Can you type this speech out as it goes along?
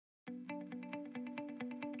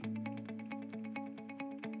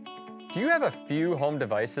Do you have a few home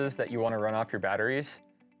devices that you want to run off your batteries?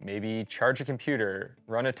 Maybe charge a computer,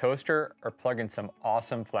 run a toaster, or plug in some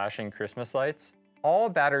awesome flashing Christmas lights? All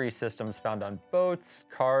battery systems found on boats,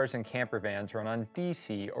 cars, and camper vans run on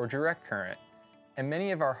DC or direct current, and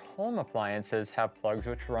many of our home appliances have plugs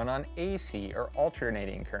which run on AC or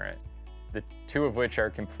alternating current, the two of which are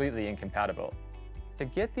completely incompatible. To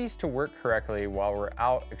get these to work correctly while we're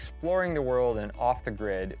out exploring the world and off the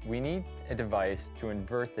grid, we need a device to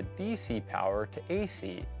invert the DC power to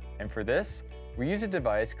AC. And for this, we use a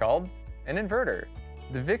device called an inverter.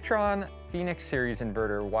 The Victron Phoenix series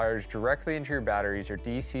inverter wires directly into your batteries or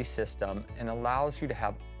DC system and allows you to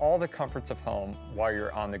have all the comforts of home while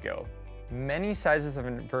you're on the go. Many sizes of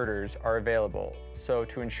inverters are available, so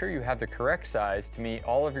to ensure you have the correct size to meet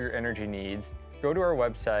all of your energy needs, go to our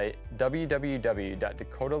website,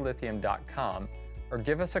 www.dakotalithium.com, or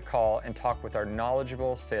give us a call and talk with our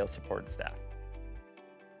knowledgeable sales support staff.